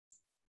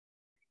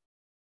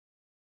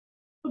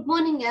Good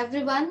morning,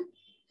 everyone.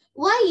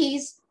 Why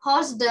is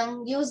horse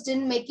dung used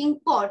in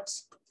making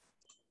pots?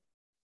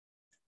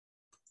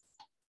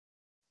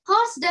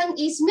 Horse dung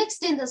is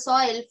mixed in the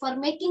soil for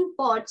making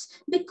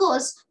pots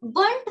because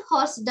burnt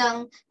horse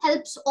dung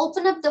helps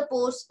open up the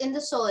pores in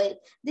the soil.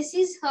 This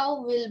is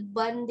how we'll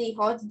burn the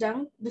horse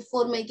dung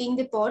before making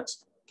the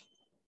pots.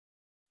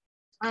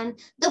 And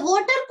the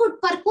water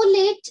could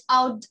percolate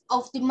out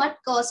of the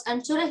mudcars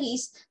and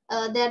surahis.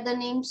 They are the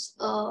names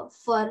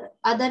for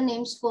other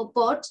names for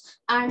pots.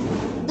 And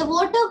the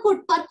water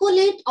could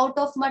percolate out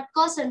of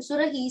mudcars and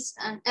surahis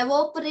and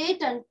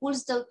evaporate and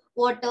cools the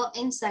water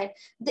inside.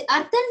 The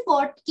earthen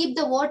pot keep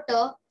the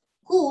water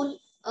cool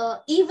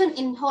even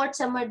in hot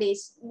summer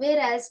days,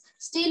 whereas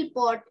steel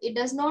pot, it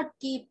does not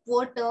keep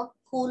water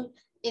cool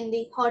in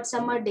the hot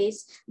summer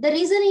days. The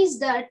reason is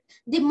that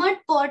the mud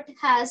pot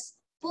has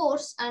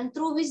pores and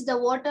through which the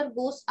water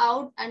goes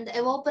out and the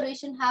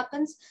evaporation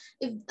happens.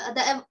 If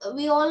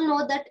we all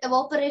know that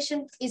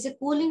evaporation is a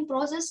cooling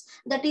process,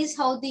 that is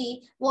how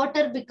the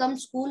water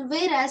becomes cool,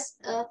 whereas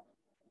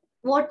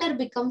water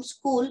becomes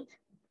cool.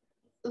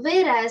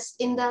 Whereas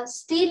in the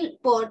steel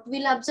pot,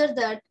 we'll observe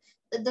that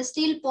the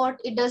steel pot,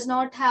 it does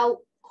not have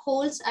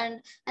holes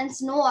and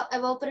hence no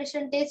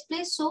evaporation takes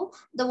place. So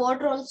the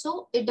water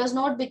also, it does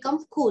not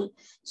become cool.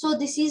 So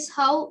this is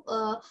how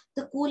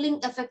the cooling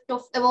effect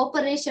of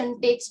evaporation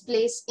takes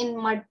place in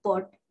mud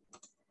pot.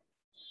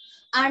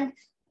 And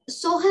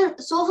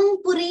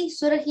Sohanpuri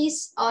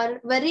surahis are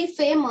very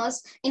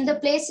famous in the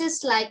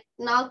places like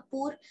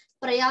Nagpur,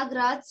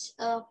 Prayagraj.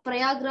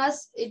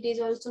 Prayagraj, it is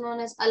also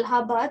known as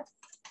Allahabad.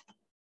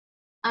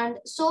 And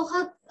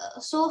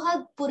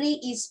Sohagpuri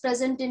is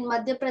present in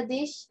Madhya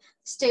Pradesh,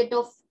 state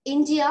of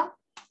India.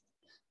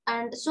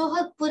 And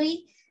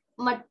Sohagpuri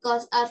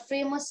matkas are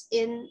famous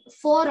in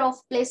 4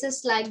 of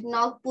places like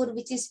Nagpur,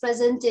 which is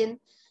present in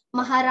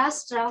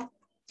Maharashtra,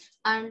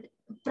 and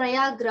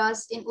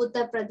Prayagraj in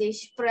Uttar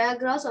Pradesh.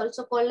 Prayagraj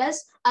also called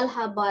as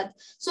Allahabad.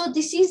 So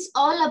this is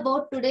all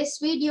about today's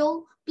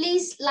video.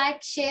 Please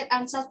like, share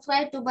and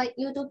subscribe to my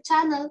YouTube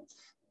channel.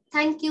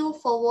 Thank you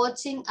for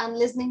watching and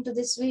listening to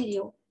this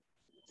video.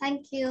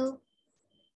 Thank you.